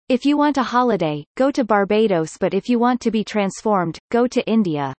If you want a holiday, go to Barbados, but if you want to be transformed, go to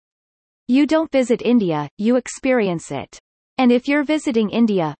India. You don't visit India, you experience it. And if you're visiting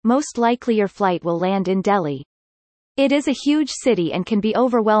India, most likely your flight will land in Delhi. It is a huge city and can be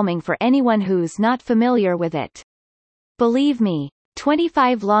overwhelming for anyone who's not familiar with it. Believe me,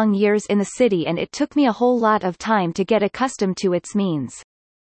 25 long years in the city, and it took me a whole lot of time to get accustomed to its means.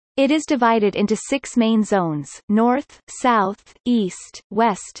 It is divided into 6 main zones: North, South, East,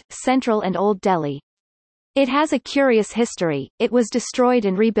 West, Central and Old Delhi. It has a curious history. It was destroyed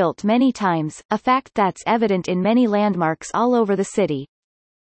and rebuilt many times, a fact that's evident in many landmarks all over the city.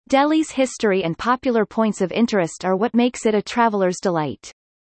 Delhi's history and popular points of interest are what makes it a traveler's delight.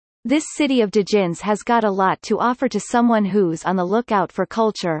 This city of djinns has got a lot to offer to someone who's on the lookout for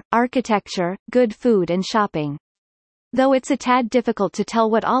culture, architecture, good food and shopping. Though it's a tad difficult to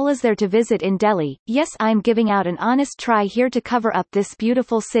tell what all is there to visit in Delhi, yes, I'm giving out an honest try here to cover up this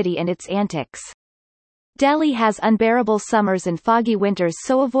beautiful city and its antics. Delhi has unbearable summers and foggy winters,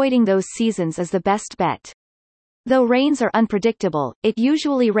 so avoiding those seasons is the best bet. Though rains are unpredictable, it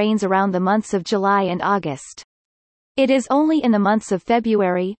usually rains around the months of July and August. It is only in the months of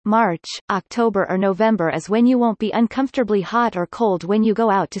February, March, October or November as when you won't be uncomfortably hot or cold when you go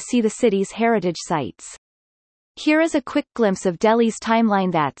out to see the city's heritage sites. Here is a quick glimpse of Delhi's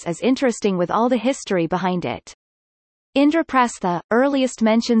timeline that's as interesting with all the history behind it. Indraprastha, earliest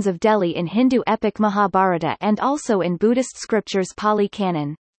mentions of Delhi in Hindu epic Mahabharata and also in Buddhist scriptures Pali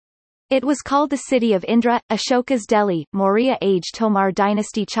Canon. It was called the city of Indra, Ashoka's Delhi, Maurya age Tomar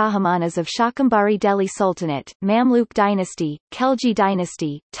dynasty Chahamanas of Shakambhari Delhi Sultanate, Mamluk dynasty, Khelji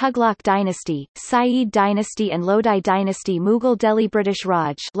dynasty, Tughlaq dynasty, Sayyid dynasty and Lodi dynasty Mughal Delhi British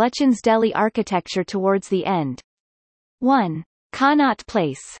Raj Lutyens Delhi architecture towards the end. 1. Connaught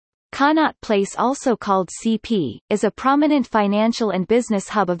Place. Connaught Place, also called CP, is a prominent financial and business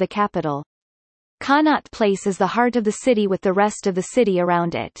hub of the capital. Connaught Place is the heart of the city with the rest of the city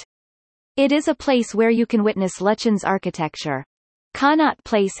around it. It is a place where you can witness Lutyens architecture. Connaught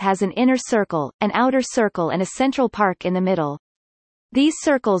Place has an inner circle, an outer circle and a central park in the middle. These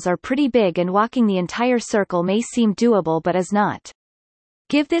circles are pretty big and walking the entire circle may seem doable but is not.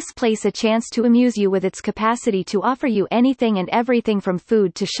 Give this place a chance to amuse you with its capacity to offer you anything and everything from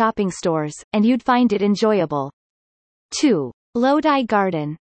food to shopping stores, and you'd find it enjoyable. 2. Lodi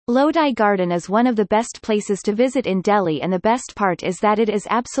Garden. Lodi Garden is one of the best places to visit in Delhi, and the best part is that it is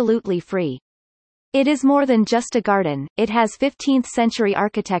absolutely free. It is more than just a garden, it has 15th century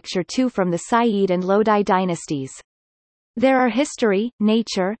architecture too from the Sayyid and Lodi dynasties. There are history,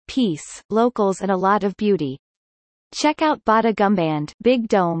 nature, peace, locals and a lot of beauty. Check out Bada Gumband, Big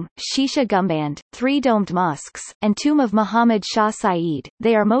Dome, Shisha Gumband, 3-domed mosques, and Tomb of Muhammad Shah Sayyid.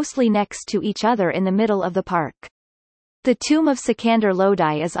 They are mostly next to each other in the middle of the park. The tomb of Sikandar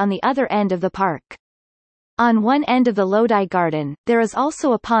Lodi is on the other end of the park. On one end of the Lodi Garden, there is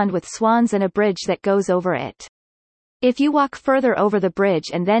also a pond with swans and a bridge that goes over it. If you walk further over the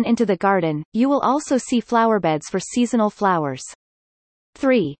bridge and then into the garden, you will also see flowerbeds for seasonal flowers.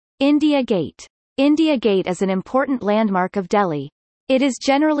 3. India Gate. India Gate is an important landmark of Delhi. It is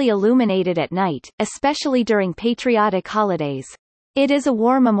generally illuminated at night, especially during patriotic holidays. It is a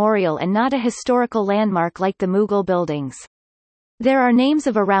war memorial and not a historical landmark like the Mughal buildings. There are names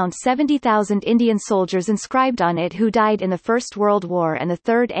of around 70,000 Indian soldiers inscribed on it who died in the First World War and the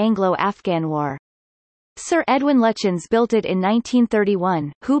Third Anglo-Afghan War. Sir Edwin Lutyens built it in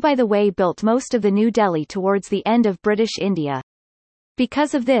 1931, who by the way built most of the New Delhi towards the end of British India.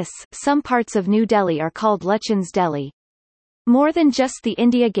 Because of this, some parts of New Delhi are called Lutyens Delhi. More than just the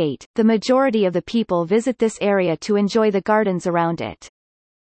India Gate, the majority of the people visit this area to enjoy the gardens around it.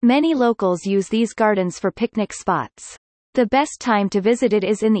 Many locals use these gardens for picnic spots. The best time to visit it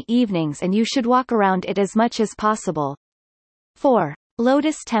is in the evenings and you should walk around it as much as possible. 4.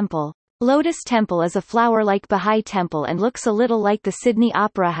 Lotus Temple. Lotus Temple is a flower-like Bahá'í temple and looks a little like the Sydney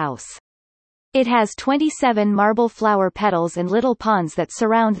Opera House. It has 27 marble flower petals and little ponds that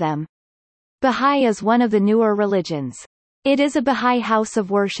surround them. Bahá'í is one of the newer religions. It is a Bahá'í house of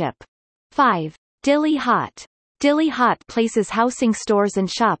worship. 5. Dilli Haat. Dilli Haat places housing stores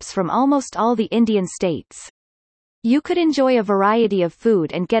and shops from almost all the Indian states. You could enjoy a variety of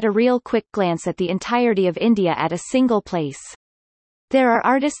food and get a real quick glance at the entirety of India at a single place. There are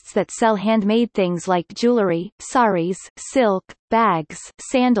artists that sell handmade things like jewelry, saris, silk, bags,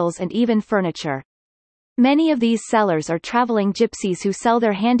 sandals and even furniture. Many of these sellers are traveling gypsies who sell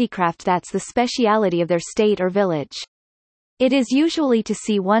their handicraft that's the speciality of their state or village. It is usually to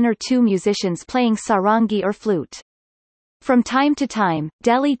see 1 or 2 musicians playing sarangi or flute. From time to time,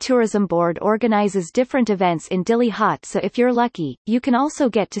 Delhi Tourism Board organizes different events in Dili Haat, so if you're lucky, you can also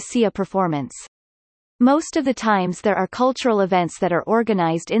get to see a performance. Most of the times there are cultural events that are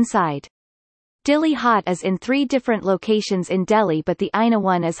organized inside. Dili Haat is in 3 different locations in Delhi, but the Aina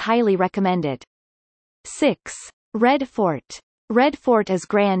one is highly recommended. 6. Red Fort. Red Fort is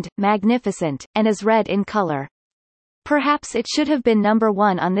grand, magnificent, and is red in color. Perhaps it should have been number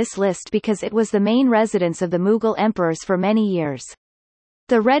 1 on this list because it was the main residence of the Mughal emperors for many years.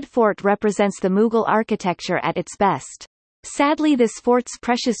 The Red Fort represents the Mughal architecture at its best. Sadly, this fort's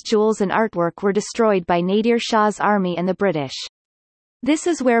precious jewels and artwork were destroyed by Nadir Shah's army and the British. This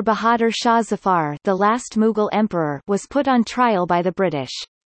is where Bahadur Shah Zafar, the last Mughal emperor, was put on trial by the British.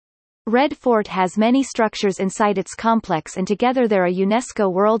 Red Fort has many structures inside its complex, and together they're a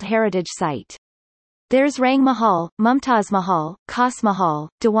UNESCO World Heritage Site. There's Rang Mahal, Mumtaz Mahal, Khas Mahal,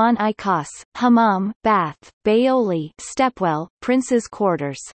 Diwan-i-Khas, Hammam, bath, Bayoli, stepwell, prince's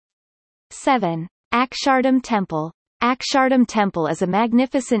quarters. 7. Akshardham Temple. Akshardham Temple is a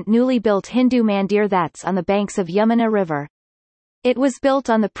magnificent newly built Hindu mandir that's on the banks of Yamuna River. It was built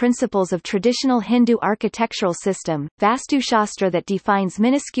on the principles of traditional Hindu architectural system, Vastu Shastra, that defines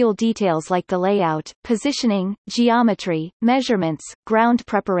minuscule details like the layout, positioning, geometry, measurements, ground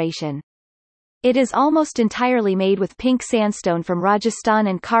preparation. It is almost entirely made with pink sandstone from Rajasthan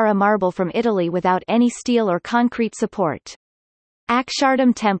and Kara marble from Italy without any steel or concrete support.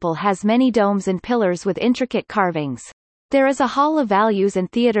 Akshardham Temple has many domes and pillars with intricate carvings. There is a hall of values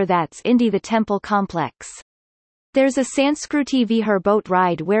and theatre that's Indi the temple complex. There's a Sanskriti Vihar boat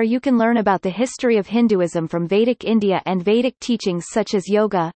ride where you can learn about the history of Hinduism from Vedic India and Vedic teachings such as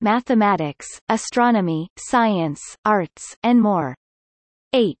yoga, mathematics, astronomy, science, arts, and more.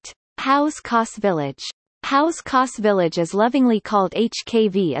 8. Hauz Khas Village. Hauz Khas Village is lovingly called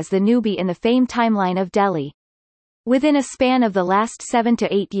HKV as the newbie in the fame timeline of Delhi. Within a span of the last 7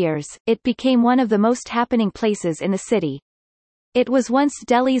 to 8 years, it became one of the most happening places in the city. It was once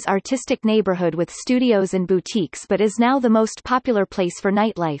Delhi's artistic neighborhood with studios and boutiques but is now the most popular place for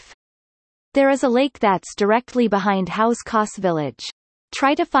nightlife. There is a lake that's directly behind Hauz Khas Village.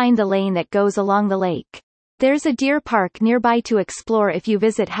 Try to find the lane that goes along the lake. There's a deer park nearby to explore if you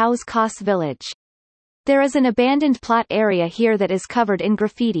visit Hauz Khas Village. There is an abandoned plot area here that is covered in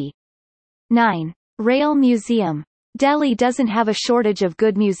graffiti. 9. Rail Museum. Delhi doesn't have a shortage of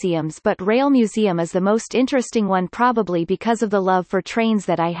good museums, but Rail Museum is the most interesting one, probably because of the love for trains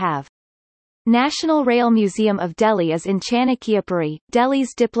that I have. National Rail Museum of Delhi is in Chanakyapuri,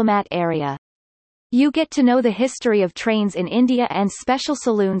 Delhi's diplomat area. You get to know the history of trains in India and special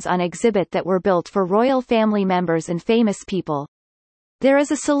saloons on exhibit that were built for royal family members and famous people. There is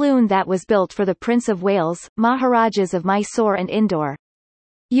a saloon that was built for the Prince of Wales, Maharajas of Mysore and Indore.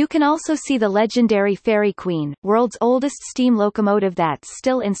 You can also see the legendary Fairy Queen, world's oldest steam locomotive that's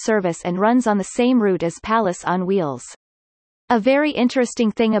still in service and runs on the same route as Palace on Wheels. A very interesting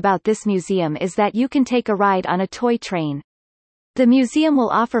thing about this museum is that you can take a ride on a toy train. The museum will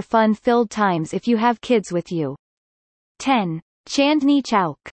offer fun-filled times if you have kids with you. 10. Chandni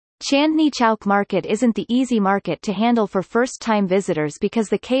Chowk. Chandni Chowk Market isn't the easy market to handle for first-time visitors because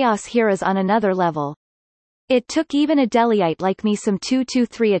the chaos here is on another level. It took even a Delhiite like me some 2 to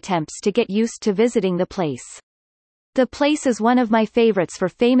 3 attempts to get used to visiting the place. The place is one of my favorites for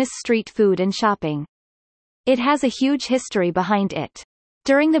famous street food and shopping. It has a huge history behind it.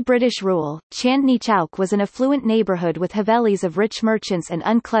 During the British rule, Chandni Chowk was an affluent neighborhood with havelis of rich merchants and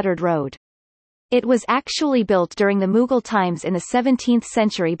uncluttered road. It was actually built during the Mughal times in the 17th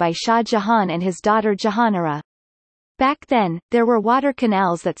century by Shah Jahan and his daughter Jahanara. Back then, there were water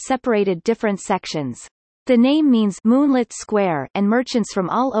canals that separated different sections. The name means moonlit square, and merchants from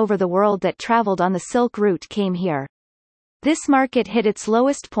all over the world that traveled on the Silk Route came here. This market hit its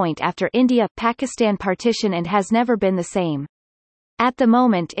lowest point after India-Pakistan partition and has never been the same. At the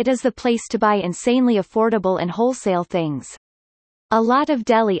moment it is the place to buy insanely affordable and wholesale things. A lot of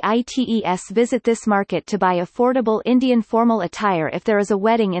Delhiites visit this market to buy affordable Indian formal attire if there is a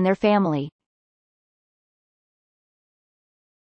wedding in their family.